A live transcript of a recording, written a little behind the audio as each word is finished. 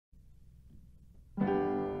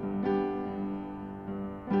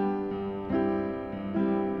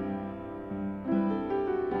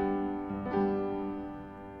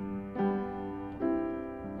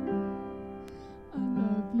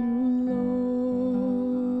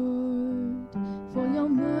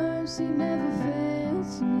mercy never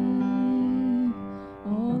fails me.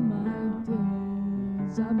 All my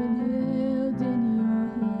days I've been held in your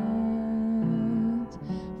hand.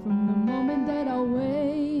 From the moment that I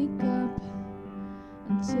wake up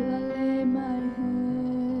until I lay my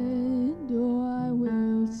head, oh, I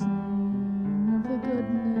will sing of the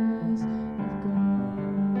goodness of God.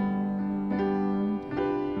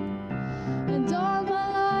 And all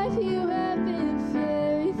my life you have been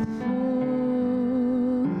faithful.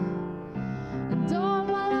 And all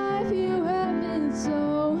my life you have been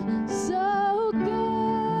so, so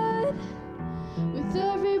good. With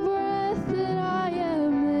every breath that I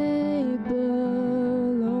am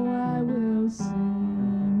able, oh, I will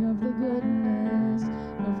sing of the goodness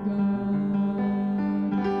of God.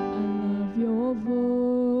 I love your voice.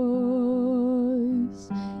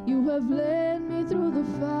 You have led me through the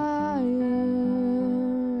fire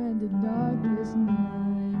and the darkest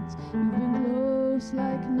nights. You've been close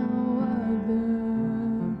like no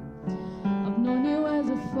other. I've known you as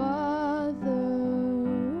a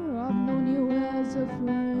father, I've known you as a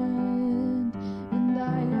friend, and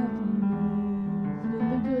I have lived in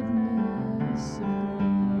the goodness of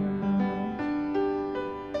God.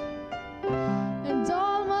 And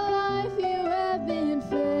all my life you have been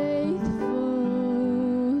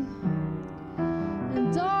faithful.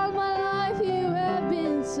 And all my life you have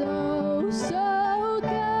been so, so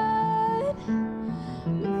good.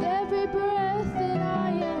 With every breath that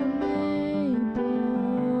I am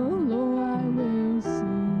able, oh, I will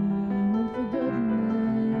sing of the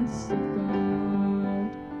goodness of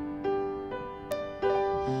God.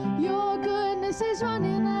 Your goodness is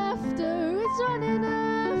running after, it's running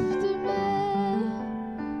after me.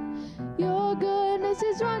 Your goodness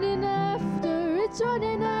is running after, it's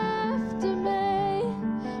running after me.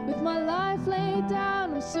 With my life laid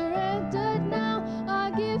down, I'm surrendered now.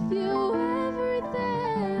 I give you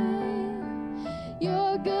everything.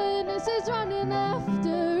 Your goodness is running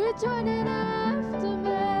after, it's running after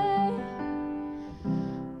me.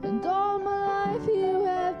 And all my life you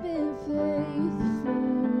have been faithful.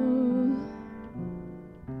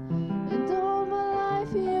 And all my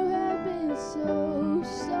life you have been so,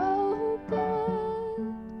 so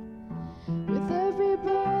good. With every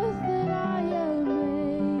breath that I am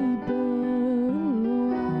able,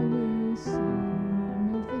 oh, I will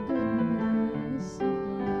sing of the goodness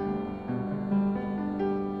of God.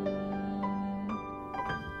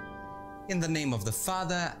 In the name of the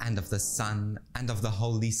Father, and of the Son, and of the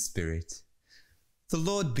Holy Spirit. The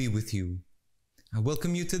Lord be with you. I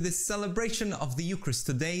welcome you to this celebration of the Eucharist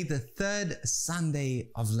today, the third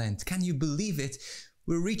Sunday of Lent. Can you believe it?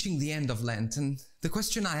 We're reaching the end of Lent, and the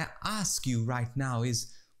question I ask you right now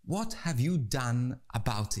is, what have you done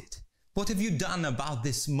about it? What have you done about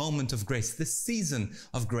this moment of grace, this season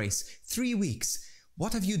of grace? 3 weeks.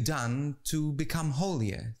 What have you done to become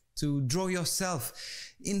holier, to draw yourself,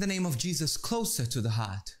 in the name of Jesus, closer to the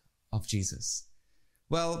heart of Jesus?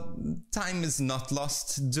 Well, time is not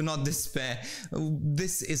lost. Do not despair.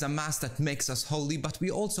 This is a Mass that makes us holy, but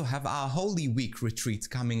we also have our Holy Week retreat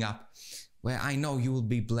coming up, where I know you will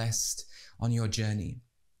be blessed on your journey.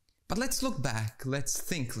 But let's look back, let's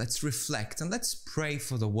think, let's reflect, and let's pray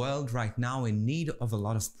for the world right now in need of a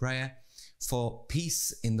lot of prayer, for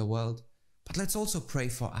peace in the world. But let's also pray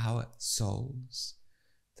for our souls,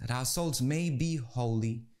 that our souls may be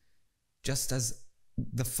holy, just as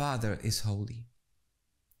the Father is holy.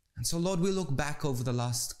 And so, Lord, we look back over the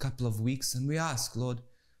last couple of weeks and we ask, Lord,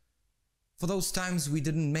 for those times we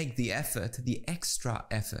didn't make the effort, the extra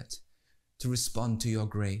effort, to respond to your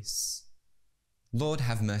grace. Lord,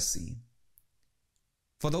 have mercy.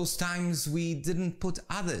 For those times we didn't put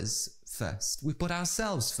others first, we put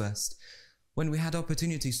ourselves first, when we had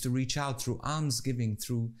opportunities to reach out through almsgiving,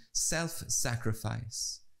 through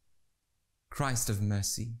self-sacrifice. Christ of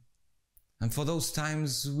mercy. And for those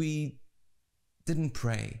times we didn't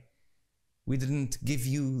pray, we didn't give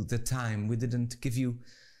you the time, we didn't give you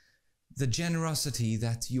the generosity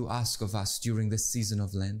that you ask of us during this season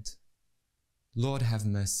of Lent. Lord, have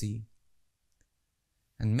mercy.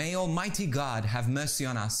 And may Almighty God have mercy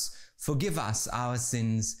on us, forgive us our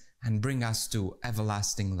sins, and bring us to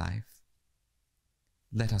everlasting life.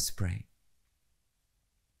 Let us pray.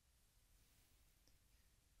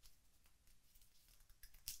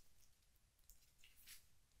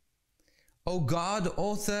 O God,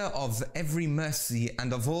 author of every mercy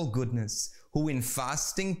and of all goodness, who in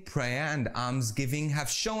fasting, prayer, and almsgiving have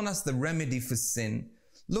shown us the remedy for sin,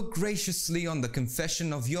 look graciously on the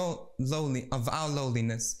confession of our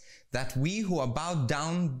lowliness, that we who are bowed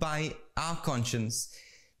down by our conscience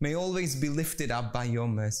may always be lifted up by your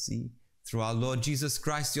mercy, Through our Lord Jesus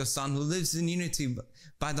Christ, your Son, who lives in unity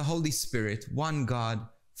by the Holy Spirit, one God,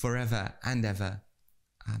 forever and ever.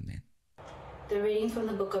 Amen. The reading from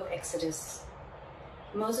the book of Exodus.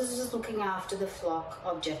 Moses was looking after the flock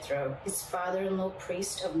of Jethro, his father-in-law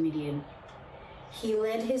priest of Midian. He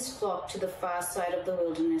led his flock to the far side of the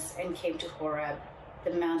wilderness and came to Horeb,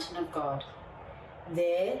 the mountain of God.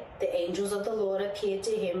 There, the angels of the Lord appeared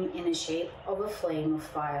to him in the shape of a flame of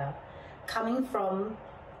fire, coming from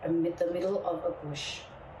the middle of a bush.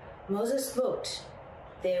 Moses looked.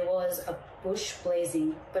 There was a bush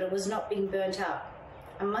blazing, but it was not being burnt up.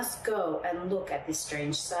 I must go and look at this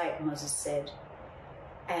strange sight, Moses said,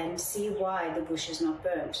 and see why the bush is not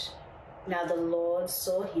burnt. Now the Lord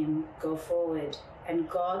saw him go forward, and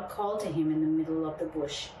God called to him in the middle of the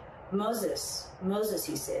bush. Moses, Moses,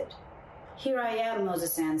 he said. Here I am,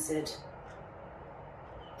 Moses answered.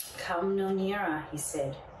 Come no nearer, he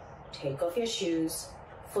said. Take off your shoes,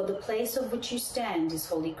 for the place of which you stand is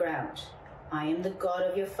holy ground. I am the God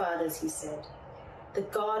of your fathers, he said, the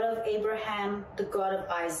God of Abraham, the God of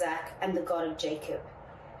Isaac, and the God of Jacob.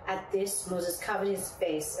 At this, Moses covered his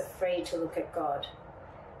face, afraid to look at God.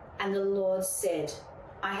 And the Lord said,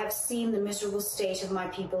 I have seen the miserable state of my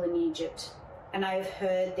people in Egypt, and I have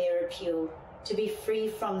heard their appeal to be free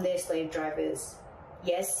from their slave drivers.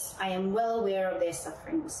 Yes, I am well aware of their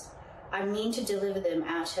sufferings. I mean to deliver them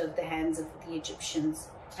out of the hands of the Egyptians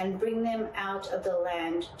and bring them out of the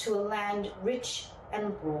land to a land rich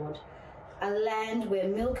and broad, a land where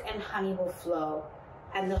milk and honey will flow,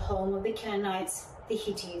 and the home of the Canaanites, the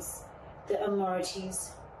Hittites, the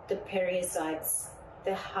Amorites, the Perizzites,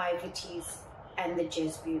 the Hivites, and the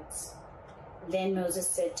Jebusites. Then Moses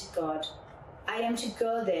said to God, I am to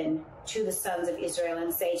go then to the sons of Israel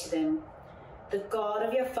and say to them, the God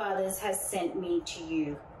of your fathers has sent me to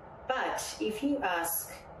you. But if you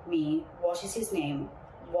ask me, what is his name?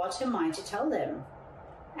 What am I to tell them?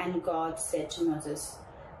 And God said to Moses,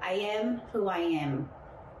 I am who I am.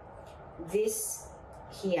 This,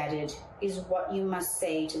 he added, is what you must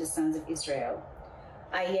say to the sons of Israel.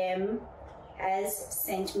 I am has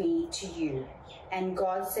sent me to you. And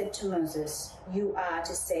God said to Moses, you are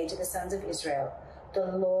to say to the sons of Israel,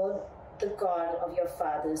 the Lord, the God of your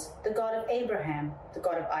fathers, the God of Abraham, the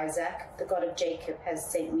God of Isaac, the God of Jacob has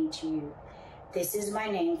sent me to you. This is my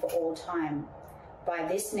name for all time. By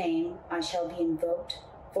this name I shall be invoked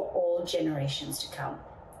for all generations to come.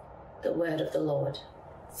 The word of the Lord.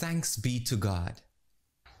 Thanks be to God.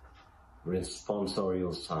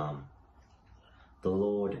 Responsorial Psalm. The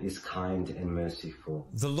Lord is kind and merciful.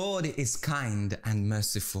 The Lord is kind and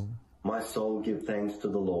merciful. My soul give thanks to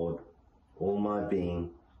the Lord. All my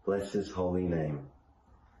being bless his holy name.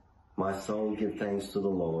 My soul give thanks to the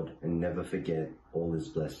Lord and never forget all his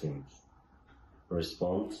blessings.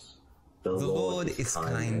 Response. The Lord is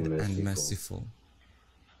kind and merciful.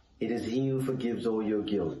 It is he who forgives all your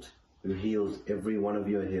guilt, who heals every one of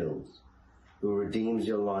your ills, who redeems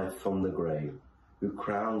your life from the grave, who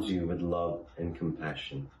crowns you with love and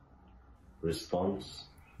compassion. Response.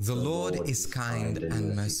 The Lord is kind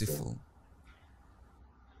and merciful.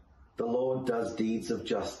 The Lord does deeds of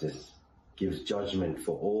justice, gives judgment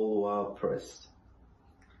for all who are oppressed.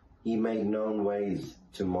 He made known ways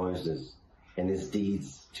to Moses and his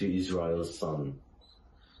deeds to Israel's son.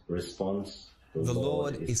 Response. The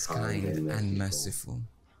Lord is kind and merciful.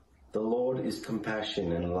 The Lord is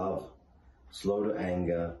compassion and love, slow to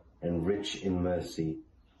anger and rich in mercy.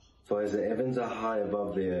 For as the heavens are high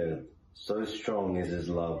above the earth, so strong is his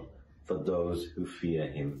love for those who fear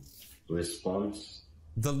him. Response.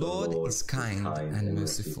 The Lord is kind and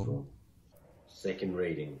merciful. Second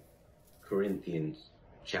reading, Corinthians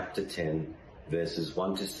chapter 10, verses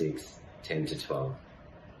 1 to 6, 10 to 12.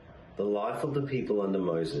 The life of the people under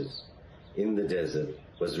Moses in the desert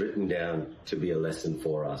was written down to be a lesson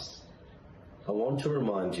for us. I want to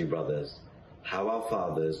remind you, brothers, how our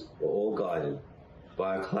fathers were all guided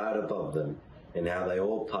by a cloud above them and how they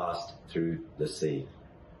all passed through the sea.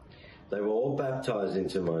 They were all baptized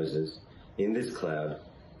into Moses in this cloud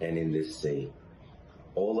and in this sea.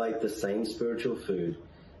 All ate the same spiritual food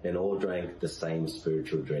and all drank the same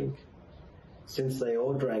spiritual drink, since they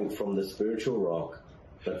all drank from the spiritual rock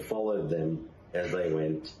that followed them as they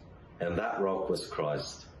went, and that rock was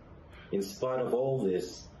Christ. In spite of all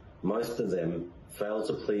this, most of them failed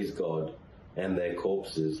to please God, and their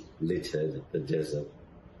corpses littered the desert.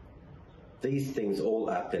 These things all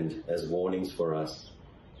happened as warnings for us,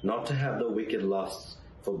 not to have the wicked lusts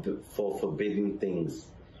for forbidden things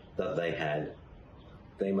that they had.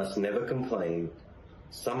 They must never complain.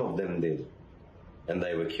 Some of them did, and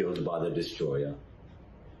they were killed by the destroyer.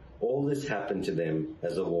 All this happened to them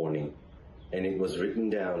as a warning, and it was written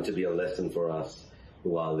down to be a lesson for us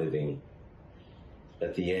who are living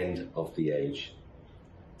at the end of the age.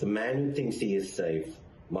 The man who thinks he is safe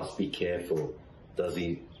must be careful that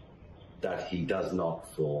he does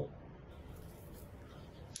not fall.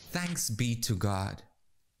 Thanks be to God.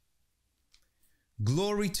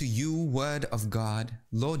 Glory to you, Word of God,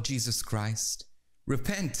 Lord Jesus Christ.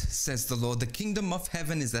 Repent, says the Lord, the kingdom of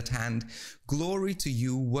heaven is at hand. Glory to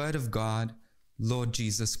you, Word of God, Lord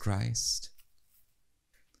Jesus Christ.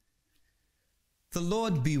 The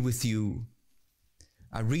Lord be with you.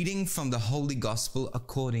 A reading from the Holy Gospel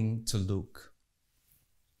according to Luke.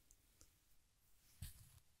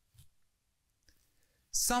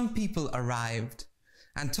 Some people arrived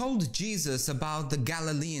and told Jesus about the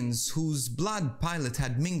Galileans whose blood Pilate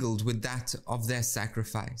had mingled with that of their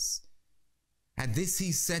sacrifice. At this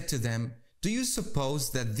he said to them, "Do you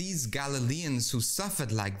suppose that these Galileans who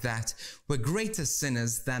suffered like that were greater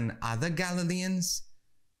sinners than other Galileans?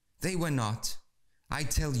 They were not. I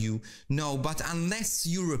tell you, no, but unless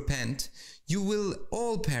you repent, you will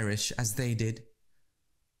all perish as they did.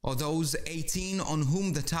 Or those 18 on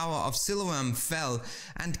whom the tower of Siloam fell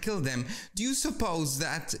and killed them, do you suppose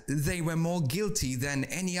that they were more guilty than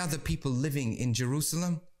any other people living in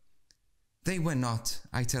Jerusalem? They were not,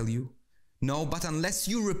 I tell you. No, but unless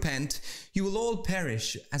you repent, you will all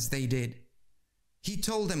perish as they did." He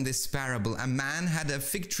told them this parable. A man had a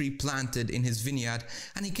fig tree planted in his vineyard,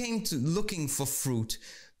 and he came looking for fruit,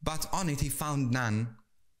 but on it he found none.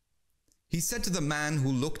 He said to the man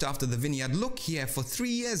who looked after the vineyard, "Look here, for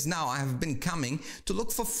 3 years now I have been coming to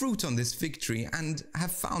look for fruit on this fig tree, and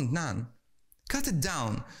have found none. Cut it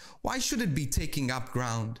down. Why should it be taking up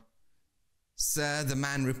ground?" "Sir," the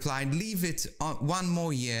man replied, "leave it 1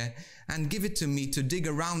 more year, and give it to me to dig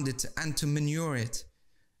around it and to manure it,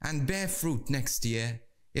 and bear fruit next year.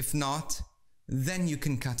 If not, then you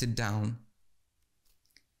can cut it down."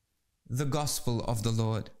 The Gospel of the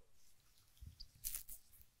Lord.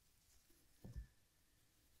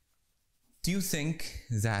 Do you think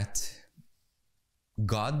that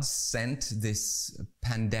God sent this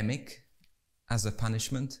pandemic as a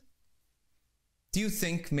punishment? Do you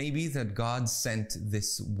think maybe that God sent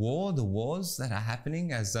this war, the wars that are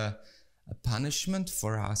happening, as a punishment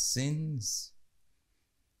for our sins?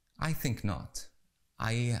 I think not.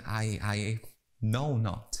 I know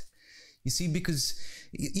not. You see, because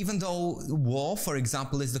even though war, for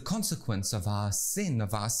example, is the consequence of our sin,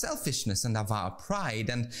 of our selfishness and of our pride,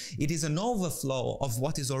 and it is an overflow of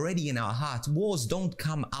what is already in our heart, wars don't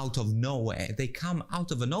come out of nowhere. They come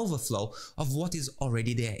out of an overflow of what is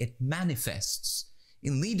already there. It manifests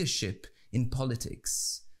in leadership, in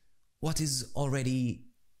politics, what is already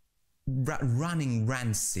running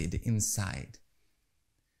rancid inside.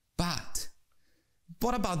 But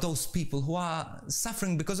what about those people who are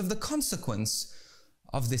suffering because of the consequence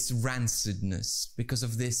of this rancidness, because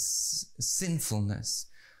of this sinfulness?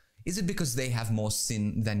 Is it because they have more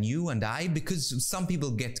sin than you and I? Because some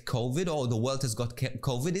people get COVID, or the world has got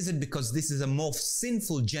COVID? Is it because this is a more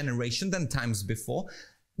sinful generation than times before?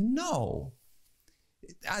 No.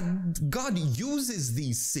 God uses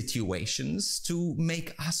these situations to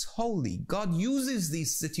make us holy. God uses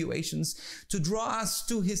these situations to draw us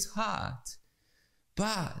to his heart.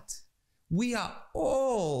 But we are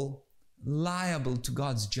all liable to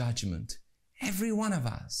God's judgment. Every one of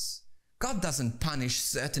us. God doesn't punish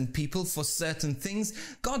certain people for certain things.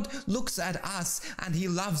 God looks at us and he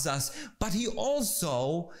loves us, but he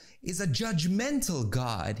also is a judgmental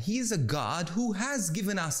God. He is a God who has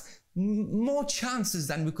given us more chances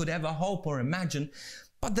than we could ever hope or imagine.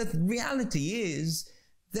 But the reality is,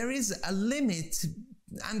 there is a limit,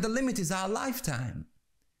 and the limit is our lifetime.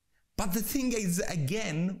 But the thing is,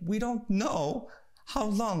 again, we don't know how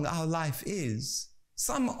long our life is.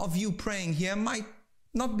 Some of you praying here might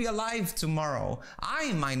not be alive tomorrow.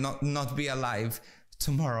 I might not be alive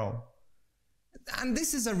tomorrow. And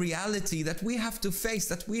this is a reality that we have to face,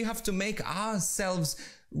 that we have to make ourselves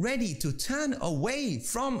ready to turn away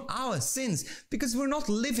from our sins, because we're not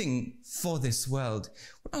living for this world.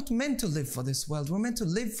 We're not meant to live for this world. We're meant to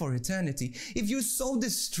live for eternity. If you're so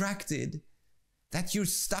distracted that you're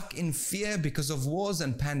stuck in fear because of wars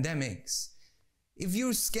and pandemics, if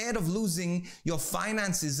you're scared of losing your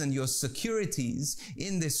finances and your securities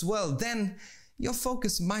in this world, then your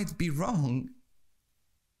focus might be wrong.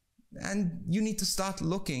 And you need to start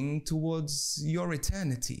looking towards your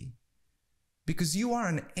eternity. Because you are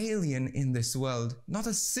an alien in this world, not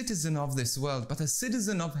a citizen of this world, but a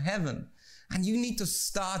citizen of heaven. And you need to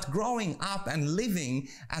start growing up and living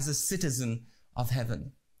as a citizen of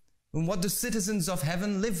heaven. And what do citizens of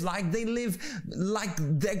heaven live like? They live like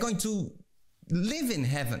they're going to live in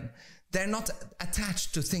heaven. They're not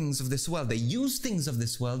attached to things of this world. They use things of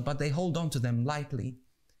this world, but they hold on to them lightly.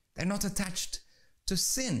 They're not attached to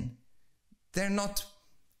sin. They're not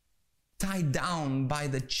tied down by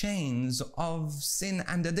the chains of sin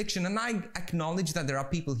and addiction. And I acknowledge that there are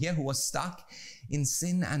people here who are stuck in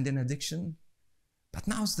sin and in addiction. But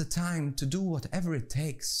now's the time to do whatever it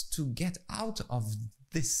takes to get out of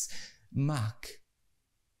this muck,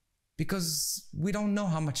 because we don't know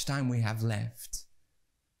how much time we have left.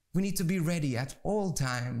 We need to be ready at all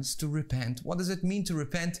times to repent. What does it mean to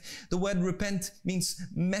repent? The word repent means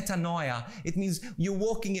metanoia. It means you're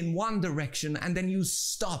walking in one direction and then you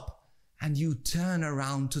stop and you turn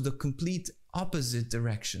around to the complete opposite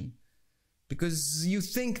direction. Because you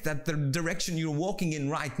think that the direction you're walking in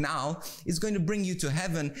right now is going to bring you to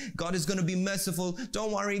heaven. God is going to be merciful.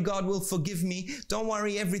 Don't worry, God will forgive me. Don't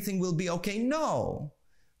worry, everything will be okay. No.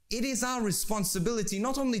 It is our responsibility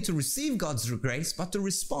not only to receive God's grace, but to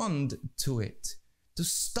respond to it, to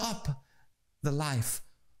stop the life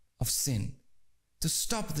of sin, to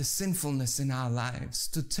stop the sinfulness in our lives,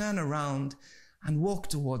 to turn around and walk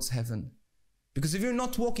towards heaven. Because if you're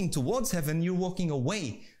not walking towards heaven, you're walking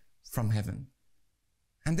away from heaven.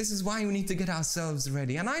 And this is why we need to get ourselves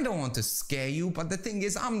ready. And I don't want to scare you, but the thing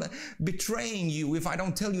is, I'm betraying you if I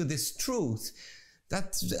don't tell you this truth.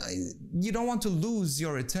 That you don't want to lose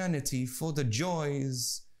your eternity for the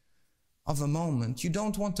joys of a moment. You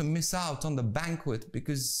don't want to miss out on the banquet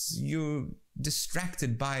because you're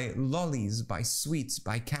distracted by lollies, by sweets,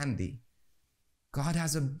 by candy. God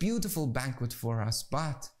has a beautiful banquet for us,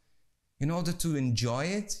 but in order to enjoy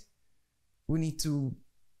it, we need to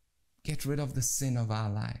get rid of the sin of our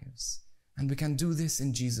lives. And we can do this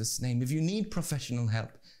in Jesus' name. If you need professional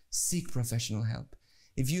help, seek professional help.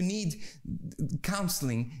 If you need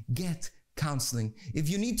counseling, get counseling. If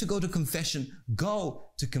you need to go to confession, go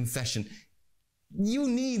to confession. You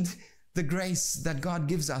need the grace that God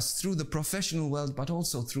gives us through the professional world, but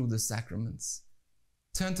also through the sacraments.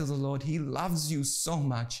 Turn to the Lord. He loves you so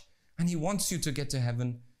much, and He wants you to get to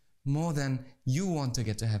heaven more than you want to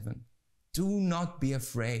get to heaven. Do not be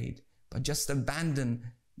afraid, but just abandon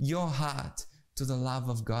your heart to the love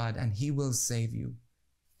of God, and He will save you.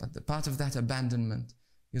 But the part of that abandonment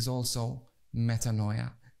is also metanoia,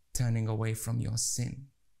 turning away from your sin.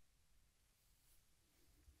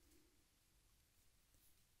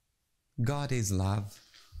 God is love,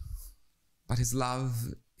 but His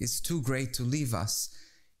love is too great to leave us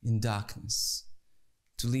in darkness,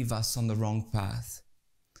 to leave us on the wrong path.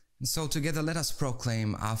 And so together let us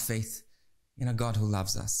proclaim our faith in a God who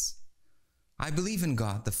loves us. I believe in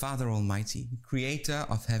God, the Father Almighty, creator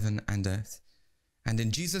of heaven and earth, and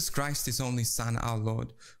in Jesus Christ, His only Son, our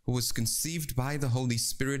Lord, who was conceived by the Holy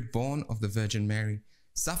Spirit, born of the Virgin Mary,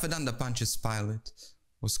 suffered under Pontius Pilate,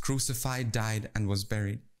 was crucified, died, and was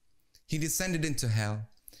buried. He descended into hell.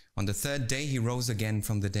 On the third day He rose again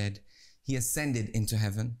from the dead. He ascended into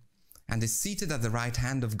heaven, and is seated at the right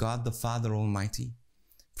hand of God the Father Almighty.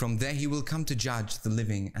 From there He will come to judge the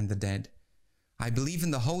living and the dead. I believe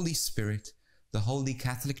in the Holy Spirit, the Holy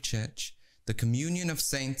Catholic Church, the communion of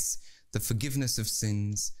saints, the forgiveness of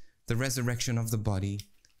sins, the resurrection of the body,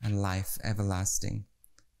 and life everlasting.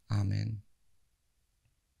 Amen.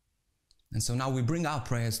 And so now we bring our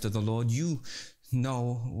prayers to the Lord. You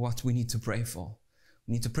know what we need to pray for.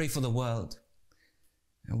 We need to pray for the world,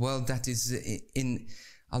 a world that is in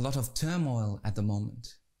a lot of turmoil at the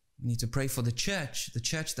moment. We need to pray for the church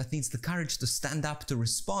that needs the courage to stand up, to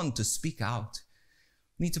respond, to speak out.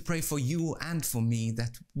 We need to pray for you and for me,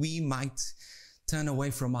 that we might turn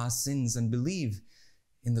away from our sins and believe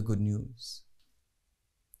in the good news.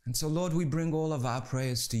 And so, Lord, we bring all of our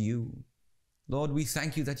prayers to you. Lord, we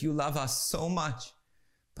thank you that you love us so much,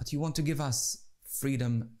 but you want to give us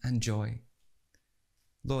freedom and joy.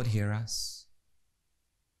 Lord, hear us.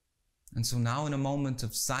 And so now, in a moment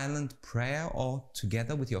of silent prayer, or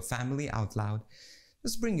together with your family out loud,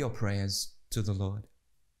 just bring your prayers to the Lord.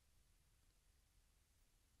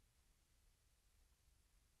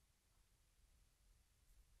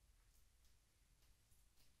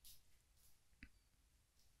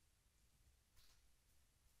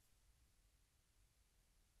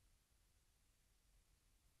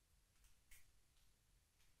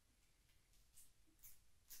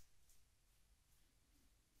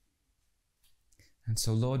 And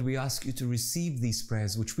so, Lord, we ask you to receive these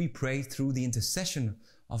prayers, which we pray through the intercession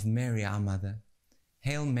of Mary, our Mother.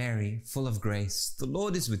 Hail Mary, full of grace, the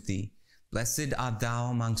Lord is with thee. Blessed art thou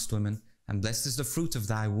amongst women, and blessed is the fruit of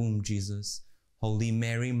thy womb, Jesus. Holy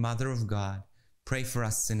Mary, Mother of God, pray for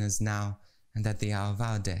us sinners now and at the hour of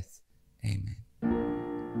our death. Amen.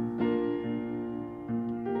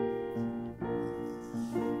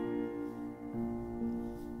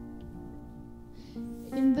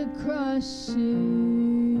 In the crushing,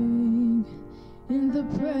 in the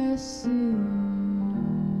pressing,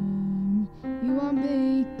 you are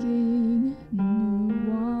making new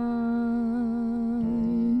wine.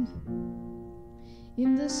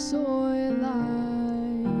 In the soil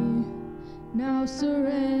I now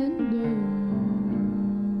surrender,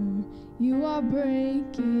 you are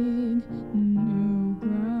breaking new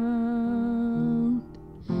ground.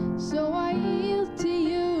 So I yield to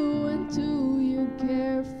you and to your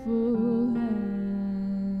careful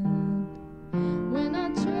hand. When I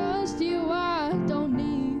trust you, I don't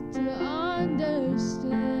need to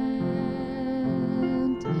understand.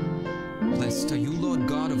 Blessed are you, Lord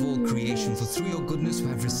God of all creation, for through your goodness we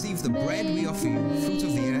have received the bread we offer you, fruit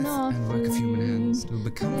of the earth and work of human hands. It will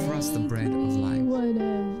become for us the bread of life.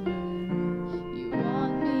 Whatever you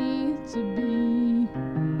want me to be.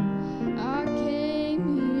 I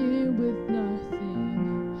came here with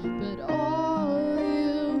nothing but all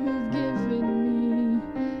you have given me.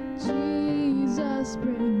 Jesus,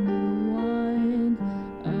 bring new wine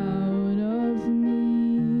out of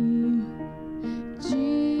me.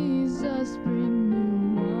 Jesus, bring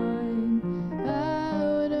new wine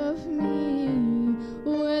out of me.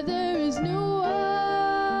 Where there is no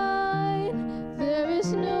wine, there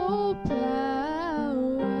is no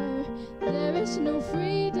power, there is no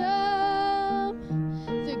freedom.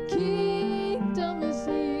 The kingdom is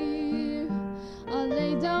here. I'll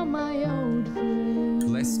lay down my old flame.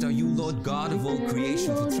 Blessed are you, Lord God of all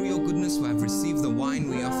creation, for through your goodness we have received the wine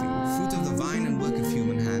we offer you, fruit of the vine and work of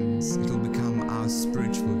human hands. It will become our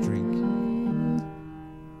spiritual drink.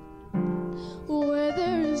 Where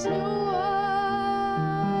there is no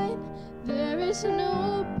wine, there is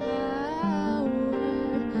no power,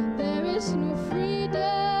 there is no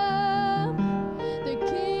freedom. The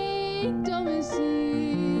kingdom is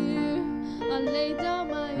here. I lay down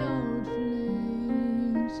my old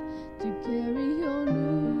flames to carry your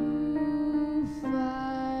new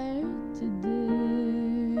fire today.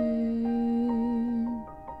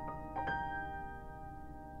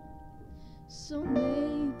 So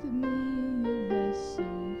make me a vessel,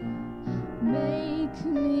 make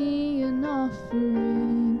me an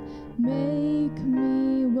offering, make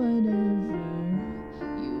me whatever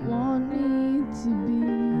you want me to be.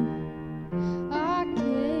 I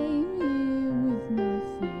came here with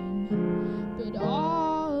nothing but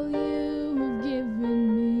all you have given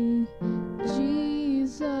me.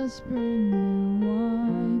 Jesus, bring new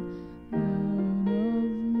wine out of me.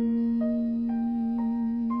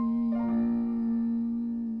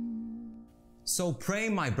 So pray,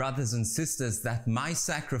 my brothers and sisters, that my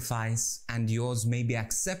sacrifice and yours may be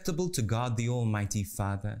acceptable to God the Almighty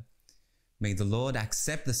Father. May the Lord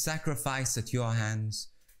accept the sacrifice at your hands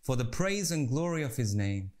for the praise and glory of his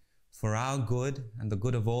name, for our good and the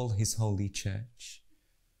good of all his holy church.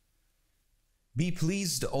 Be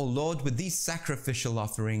pleased, O Lord, with these sacrificial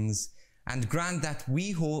offerings, and grant that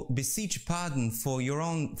we who beseech pardon for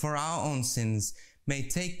our own sins may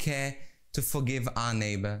take care to forgive our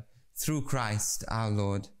neighbor, through Christ our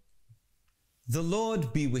Lord. The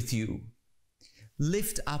Lord be with you.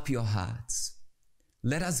 Lift up your hearts.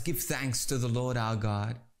 Let us give thanks to the Lord our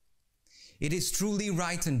God. It is truly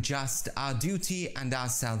right and just, our duty and our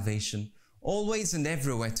salvation, always and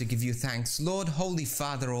everywhere to give you thanks, Lord, Holy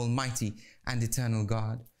Father, Almighty and eternal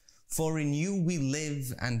God. For in you we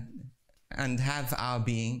live and have our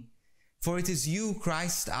being. For it is you,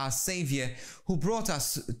 Christ, our Savior, who brought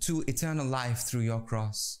us to eternal life through your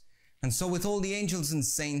cross. And so with all the angels and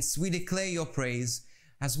saints, we declare your praise,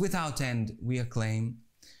 as without end we acclaim.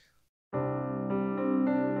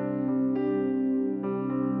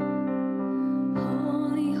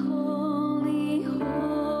 Holy, holy,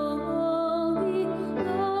 holy,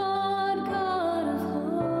 Lord God of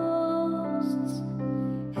hosts,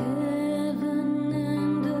 heaven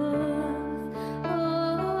and earth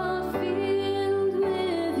are filled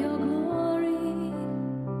with your glory.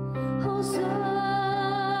 Hosanna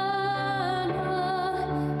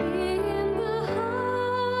in the highest.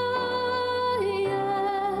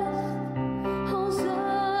 Hosanna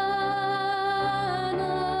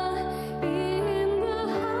in the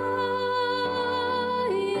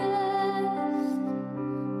highest.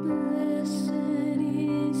 Blessed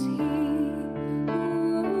is he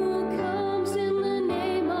who comes in the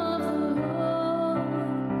name of the Lord.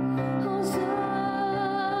 Hosanna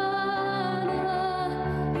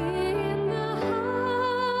in the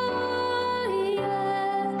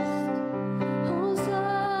highest. Hosanna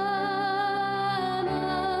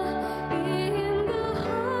in the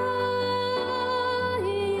highest.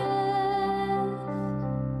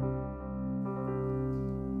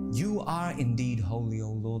 You are indeed holy, O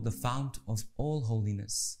Lord Lord, the fount of all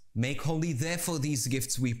holiness. Make holy therefore these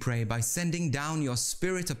gifts, we pray, by sending down your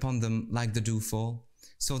Spirit upon them like the dewfall,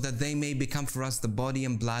 so that they may become for us the body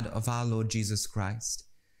and blood of our Lord Jesus Christ.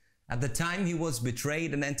 At the time he was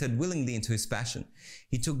betrayed and entered willingly into his passion,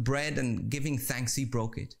 he took bread and giving thanks, he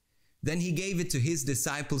broke it. Then he gave it to his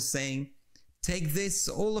disciples, saying, "Take this,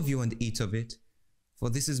 all of you, and eat of it, for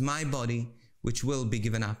this is my body, which will be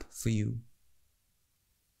given up for you."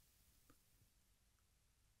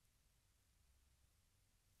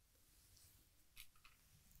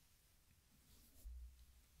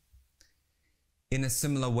 In a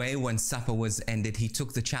similar way, when supper was ended, he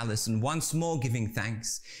took the chalice, and once more giving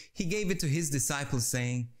thanks, he gave it to his disciples,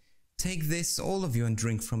 saying, "Take this, all of you, and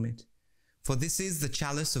drink from it. For this is the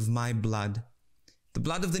chalice of my blood, the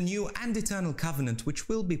blood of the new and eternal covenant, which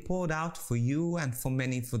will be poured out for you and for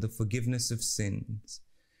many for the forgiveness of sins.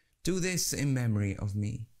 Do this in memory of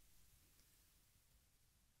me."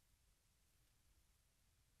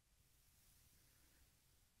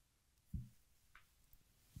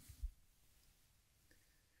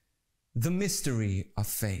 The mystery of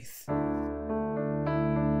faith. We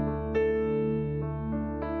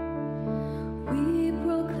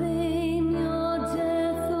proclaim your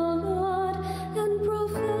death, O Lord, and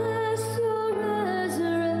profess your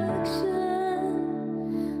resurrection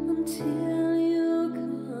until you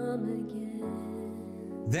come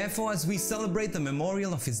again. Therefore, as we celebrate the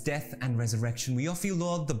memorial of his death and resurrection, we offer you,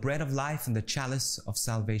 Lord, the bread of life and the chalice of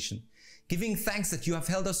salvation, giving thanks that you have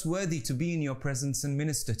held us worthy to be in your presence and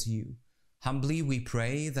minister to you. Humbly we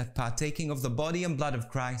pray that, partaking of the body and blood of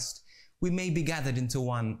Christ, we may be gathered into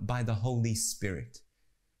one by the Holy Spirit.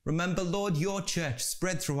 Remember, Lord, your church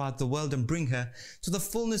spread throughout the world, and bring her to the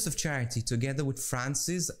fullness of charity, together with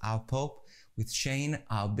Francis, our Pope, with Shane,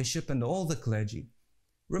 our Bishop, and all the clergy.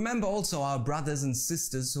 Remember also our brothers and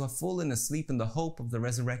sisters who have fallen asleep in the hope of the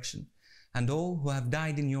resurrection, and all who have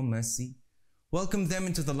died in your mercy. Welcome them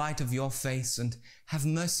into the light of your face, and have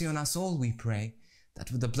mercy on us all, we pray, that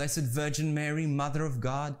with the Blessed Virgin Mary, Mother of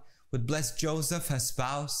God, with blessed Joseph, her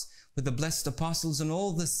spouse, with the blessed apostles and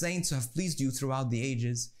all the saints who have pleased you throughout the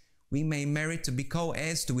ages, we may merit to be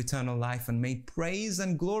co-heirs to eternal life, and may praise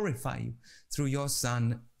and glorify you through your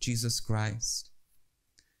Son, Jesus Christ.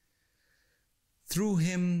 Through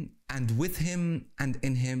him, and with him, and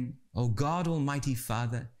in him, O God, Almighty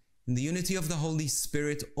Father, in the unity of the Holy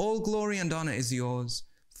Spirit, all glory and honor is yours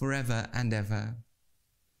forever and ever.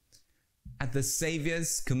 At the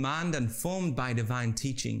Saviour's command and formed by divine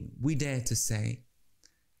teaching, we dare to say,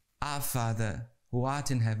 Our Father, who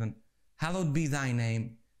art in heaven, hallowed be thy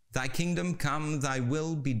name. Thy kingdom come, thy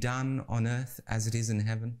will be done on earth as it is in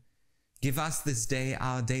heaven. Give us this day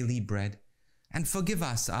our daily bread, and forgive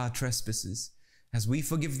us our trespasses, as we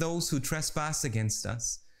forgive those who trespass against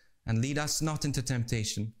us. And lead us not into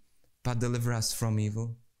temptation, but deliver us from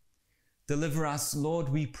evil. Deliver us, Lord,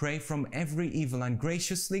 we pray, from every evil, and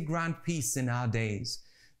graciously grant peace in our days,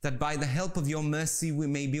 that by the help of your mercy we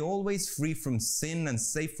may be always free from sin and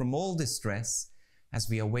safe from all distress, as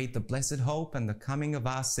we await the blessed hope and the coming of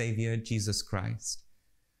our Saviour, Jesus Christ.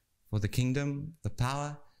 For the kingdom, the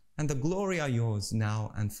power, and the glory are yours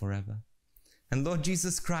now and forever. And Lord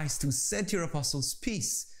Jesus Christ, who said to your apostles,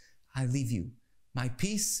 "Peace I leave you, my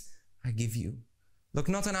peace I give you," look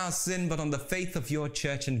not on our sin, but on the faith of your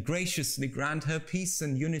church, and graciously grant her peace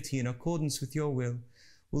and unity in accordance with your will,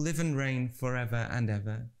 who live and reign forever and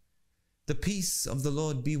ever. The peace of the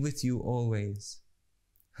Lord be with you always.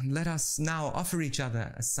 And let us now offer each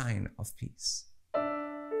other a sign of peace.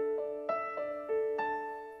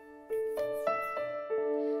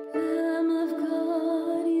 Lamb of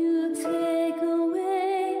God, you take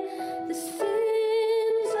away the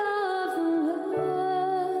sins of the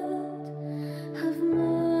world. Have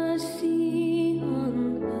mercy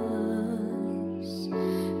on us.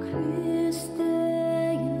 Christe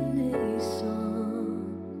eleison.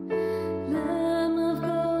 Lamb of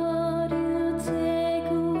God, you take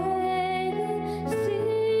away the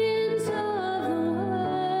sins of the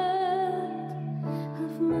world.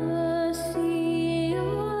 Have mercy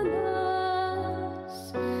on us.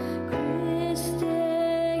 Christe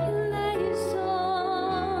eleison.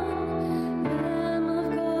 Lamb of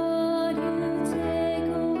God, you take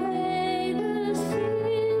away the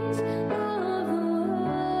sins of the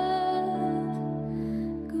world.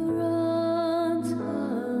 Grant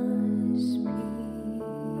us peace.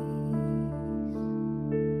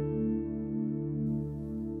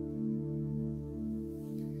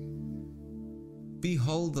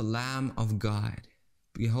 Behold the Lamb of God.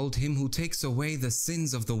 Behold him who takes away the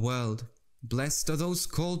sins of the world. Blessed are those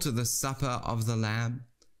called to the supper of the Lamb.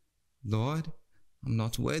 Lord, I'm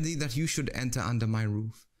not worthy that you should enter under my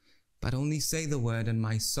roof, but only say the word and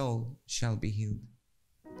my soul shall be healed.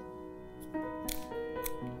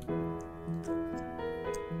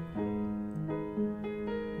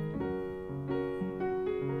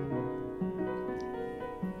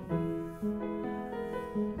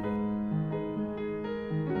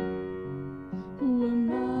 Who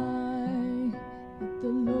am I that the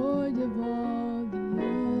Lord of all the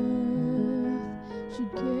earth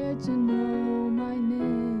should care to know my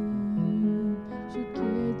name, should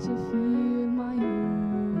care to feel my hurt?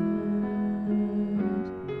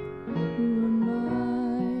 Who am I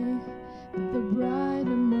that the bright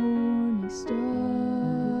and morning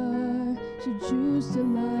star should choose to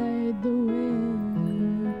light the way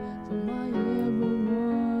for my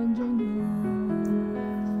ever-wandering heart?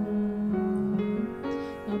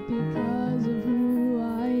 Not because of who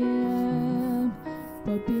I am,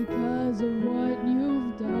 but because of what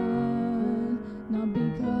you've done. Not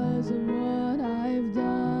because of what I've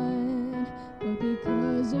done, but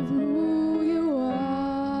because of who you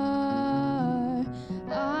are.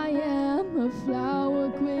 I am a flower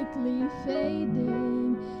quickly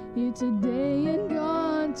fading, here today and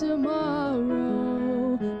gone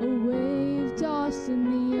tomorrow. A wave tossed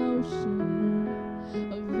in the ocean,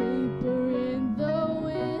 a vapor in the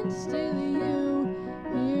wind. Still you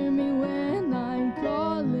hear me when I'm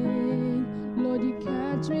calling. Lord, you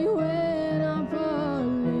catch me when I'm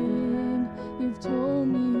falling. You've told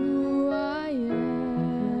me who I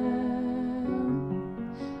am.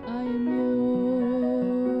 I am yours.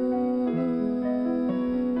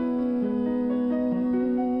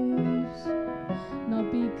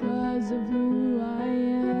 Not because of who I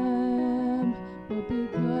am, but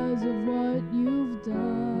because of what you've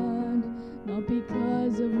done. Not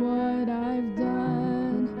because of what I've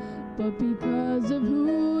done, but because of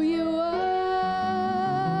who you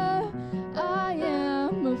are. I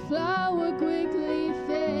am a flower quickly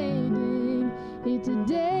fading, here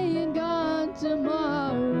today and gone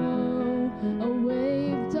tomorrow. A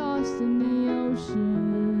wave tossed in the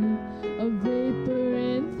ocean, a vapor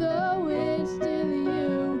in the wind. Still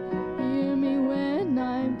you hear me when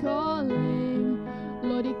I'm calling.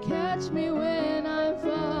 Lord, you catch me when I'm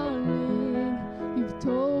falling. You've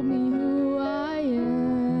told me who I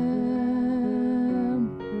am.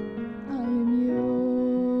 I am yours.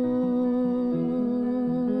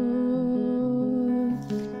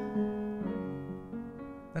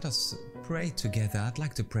 Let us pray together. I'd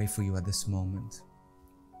like to pray for you at this moment.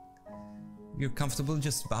 If you're comfortable,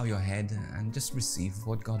 just bow your head and just receive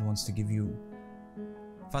what God wants to give you.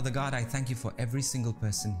 Father God, I thank you for every single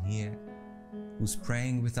person here who's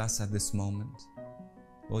praying with us at this moment.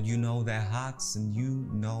 Lord, you know their hearts and you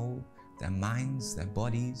know their minds, their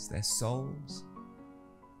bodies, their souls.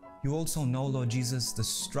 You also know, Lord Jesus, the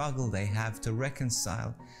struggle they have to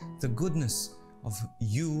reconcile the goodness of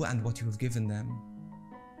you and what you have given them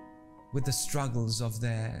with the struggles of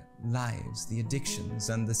their lives, the addictions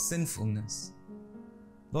and the sinfulness.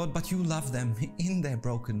 Lord, but you love them in their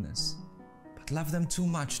brokenness, but love them too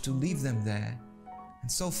much to leave them there.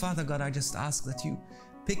 And so, Father God, I just ask that you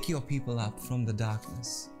pick your people up from the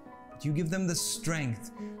darkness, that you give them the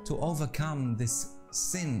strength to overcome this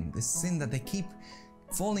sin that they keep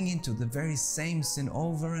falling into, the very same sin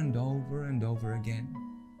over and over and over again.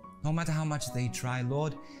 No matter how much they try,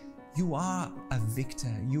 Lord, you are a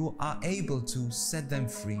victor. You are able to set them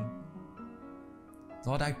free.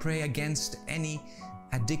 Lord, I pray against any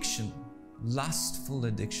addiction, lustful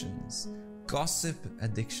addictions, gossip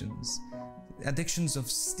addictions, addictions of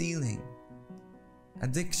stealing,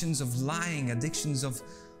 addictions of lying, addictions of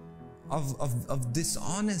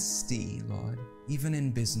dishonesty, Lord, even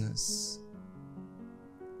in business.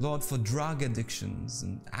 Lord, for drug addictions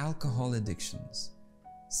and alcohol addictions,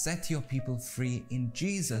 set your people free in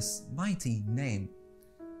Jesus' mighty name.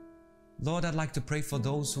 Lord, I'd like to pray for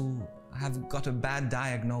those who have got a bad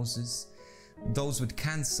diagnosis, those with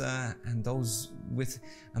cancer and those with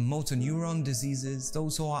motor neuron diseases,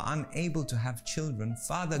 those who are unable to have children.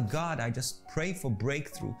 Father God, I just pray for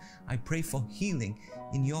breakthrough. I pray for healing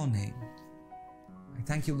in your name. I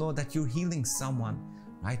thank you, Lord, that you're healing someone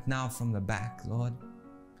right now from the back, Lord.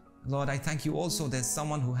 Lord, I thank you also there's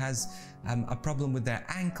someone who has a problem with their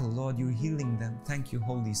ankle. Lord, you're healing them. Thank you,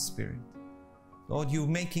 Holy Spirit. Lord, you're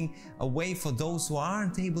making a way for those who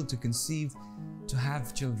aren't able to conceive to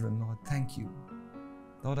have children. Lord, thank you.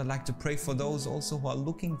 Lord, I'd like to pray for those also who are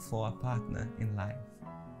looking for a partner in life.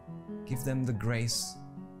 Give them the grace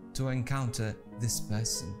to encounter this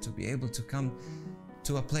person, to be able to come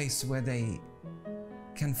to a place where they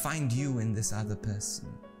can find you in this other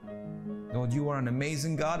person. Lord, you are an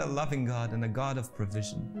amazing God, a loving God, and a God of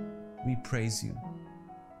provision. We praise you.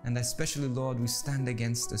 And especially, Lord, we stand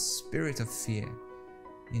against the spirit of fear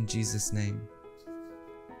in Jesus' name.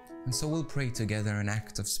 And so we'll pray together an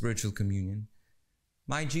act of spiritual communion.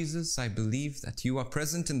 My Jesus, I believe that you are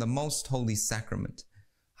present in the most holy sacrament.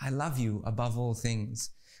 I love you above all things,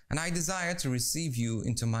 and I desire to receive you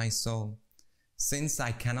into my soul. Since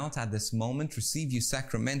I cannot at this moment receive you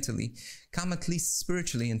sacramentally, come at least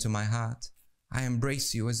spiritually into my heart. I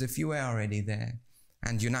embrace you as if you were already there,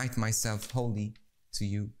 and unite myself wholly to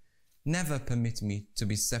you. Never permit me to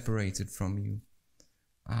be separated from you.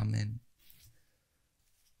 Amen.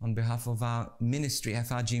 On behalf of our ministry,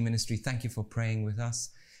 FRG Ministry, thank you for praying with us.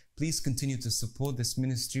 Please continue to support this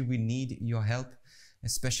ministry. We need your help,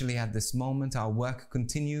 especially at this moment. Our work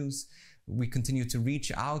continues. We continue to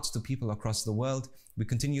reach out to people across the world. We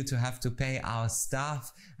continue to have to pay our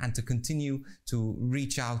staff and to continue to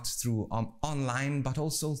reach out through online, but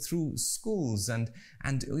also through schools, and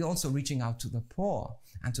we're also reaching out to the poor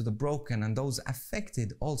and to the broken and those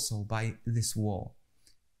affected also by this war.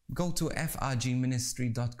 Go to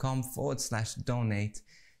frgministry.com/donate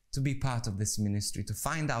to be part of this ministry, to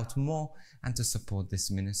find out more and to support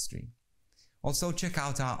this ministry. Also, check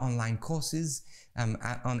out our online courses on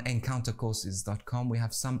encountercourses.com. We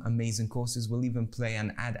have some amazing courses. We'll even play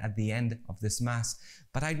an ad at the end of this Mass.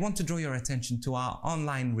 But I'd want to draw your attention to our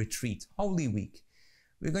online retreat, Holy Week.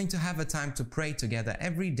 We're going to have a time to pray together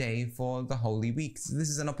every day for the Holy Week. So this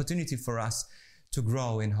is an opportunity for us to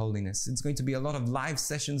grow in holiness. It's going to be a lot of live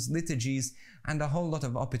sessions, liturgies, and a whole lot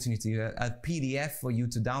of opportunity, a PDF for you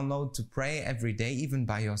to download to pray every day, even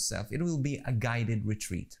by yourself. It will be a guided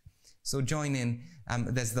retreat. So join in.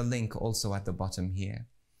 There's the link also at the bottom here.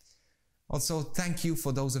 Also, thank you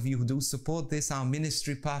for those of you who do support this, our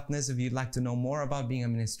ministry partners. If you'd like to know more about being a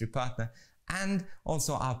ministry partner, and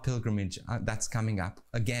also our pilgrimage that's coming up.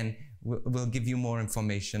 Again, we'll give you more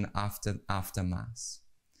information after Mass.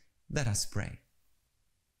 Let us pray.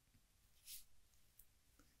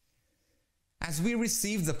 As we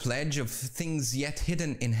receive the pledge of things yet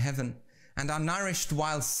hidden in heaven and are nourished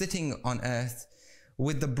while sitting on earth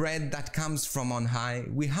with the bread that comes from on high,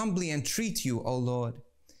 we humbly entreat you, O Lord,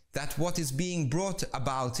 that what is being brought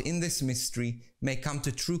about in this mystery may come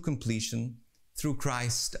to true completion through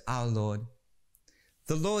Christ our Lord.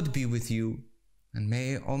 The Lord be with you, and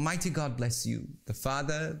may Almighty God bless you, the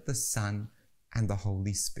Father, the Son, and the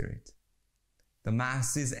Holy Spirit. The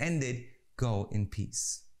Mass is ended. Go in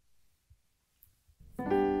peace.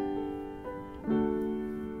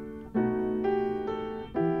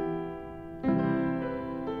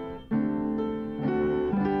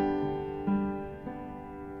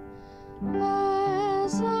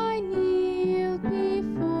 As I kneel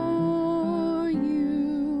before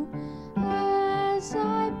you, as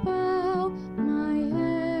I bow my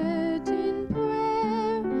head in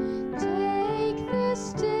prayer, take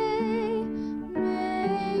this day,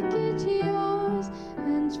 make it yours,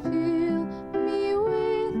 and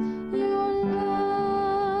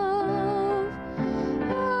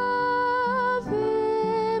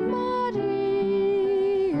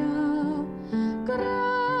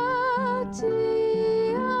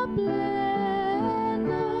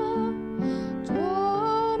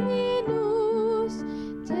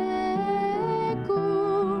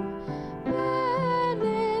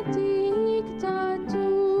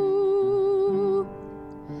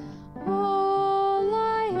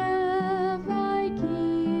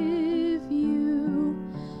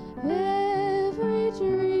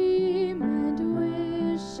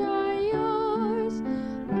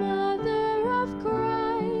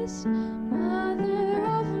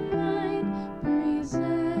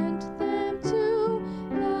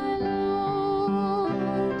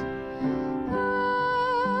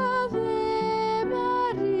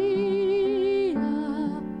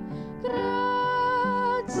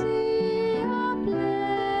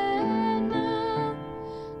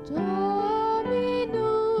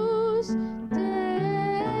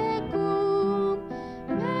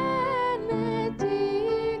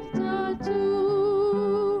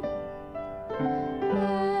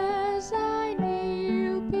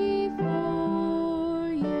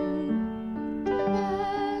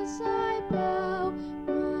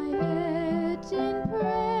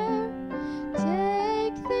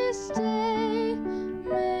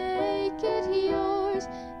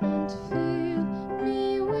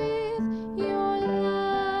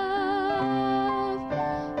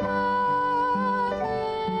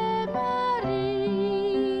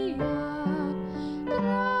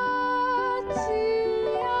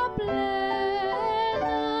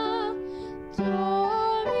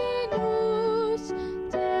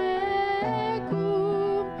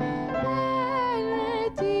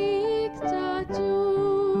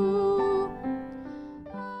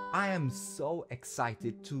I am so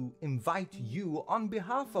excited to invite you on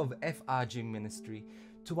behalf of FRG Ministry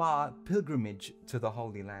to our pilgrimage to the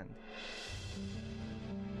Holy Land.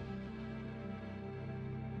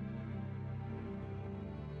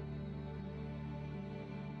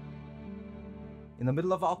 In the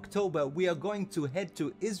middle of October, we are going to head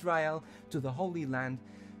to Israel, to the Holy Land,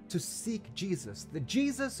 to seek Jesus, the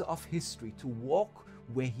Jesus of history, to walk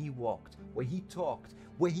where he walked, where he talked,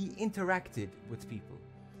 where he interacted with people.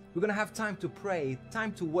 We're going to have time to pray,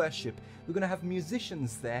 time to worship. We're going to have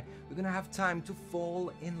musicians there. We're going to have time to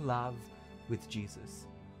fall in love with Jesus.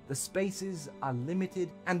 The spaces are limited,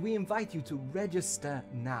 and we invite you to register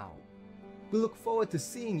now. We look forward to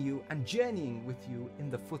seeing you and journeying with you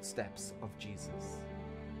in the footsteps of Jesus.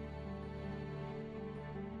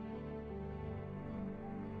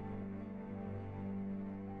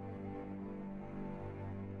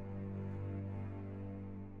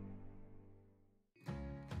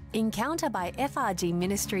 Encounter by FRG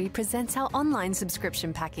Ministry presents our online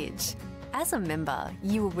subscription package. As a member,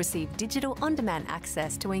 you will receive digital on-demand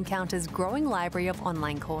access to Encounter's growing library of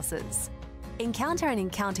online courses. Encounter and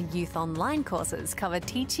Encounter Youth online courses cover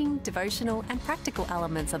teaching, devotional and practical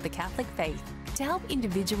elements of the Catholic faith to help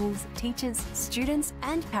individuals, teachers, students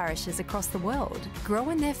and parishes across the world grow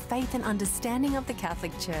in their faith and understanding of the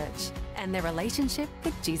Catholic Church and their relationship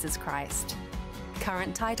with Jesus Christ.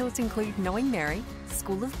 Current titles include Knowing Mary,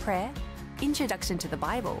 School of Prayer, Introduction to the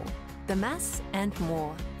Bible, the Mass and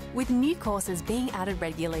more, with new courses being added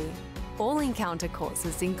regularly. All Encounter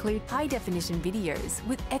courses include high-definition videos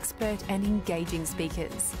with expert and engaging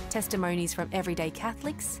speakers, testimonies from everyday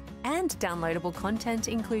Catholics, and downloadable content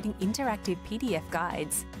including interactive PDF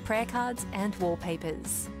guides, prayer cards and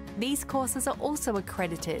wallpapers. These courses are also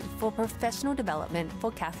accredited for professional development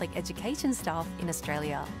for Catholic education staff in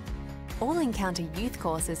Australia. All Encounter Youth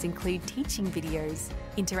courses include teaching videos,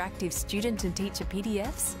 interactive student and teacher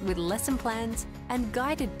PDFs with lesson plans, and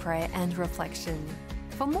guided prayer and reflection.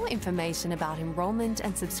 For more information about enrolment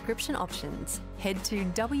and subscription options, head to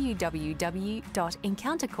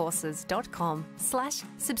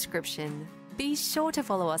www.encountercourses.com/subscription. Be sure to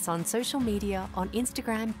follow us on social media on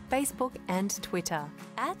Instagram, Facebook and Twitter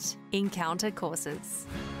at Encounter Courses.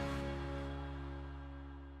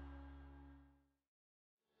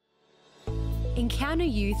 Encounter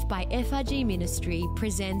Youth by FRG Ministry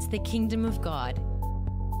presents the Kingdom of God.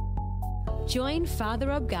 Join Father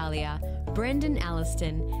Rob Galea, Brendan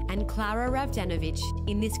Alliston and Clara Ravdanovich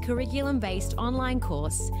in this curriculum-based online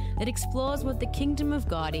course that explores what the Kingdom of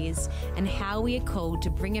God is and how we are called to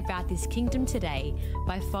bring about this kingdom today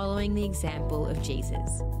by following the example of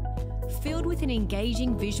Jesus. Filled with an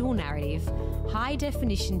engaging visual narrative,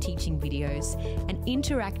 high-definition teaching videos, and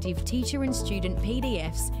interactive teacher and student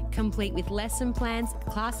PDFs complete with lesson plans,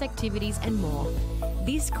 class activities and more,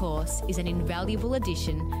 this course is an invaluable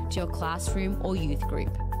addition to your classroom or youth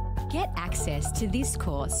group. Get access to this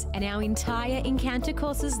course and our entire Encounter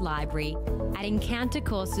Courses library at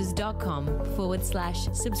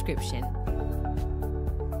encountercourses.com/subscription.